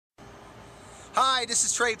Hi, this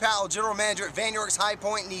is Trey Powell, General Manager at Vann High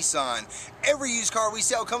Point Nissan. Every used car we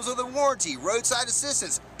sell comes with a warranty, roadside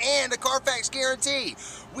assistance, and a Carfax guarantee.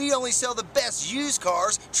 We only sell the best used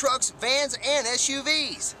cars, trucks, vans, and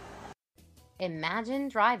SUVs. Imagine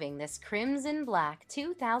driving this crimson black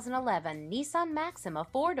 2011 Nissan Maxima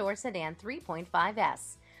 4-door sedan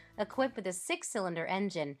 3.5S, equipped with a 6-cylinder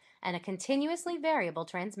engine and a continuously variable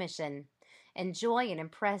transmission. Enjoy an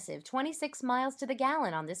impressive 26 miles to the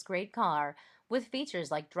gallon on this great car, with features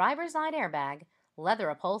like driver's side airbag, leather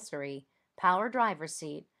upholstery, power driver's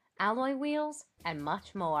seat, alloy wheels, and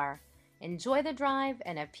much more. Enjoy the drive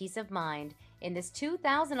and have peace of mind in this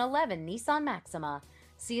 2011 Nissan Maxima.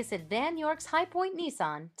 See us at Vann High Point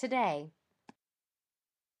Nissan today.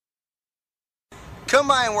 Come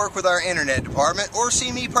by and work with our internet department or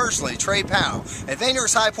see me personally, Trey Powell. At Vann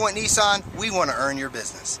High Point Nissan, we want to earn your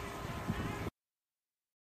business.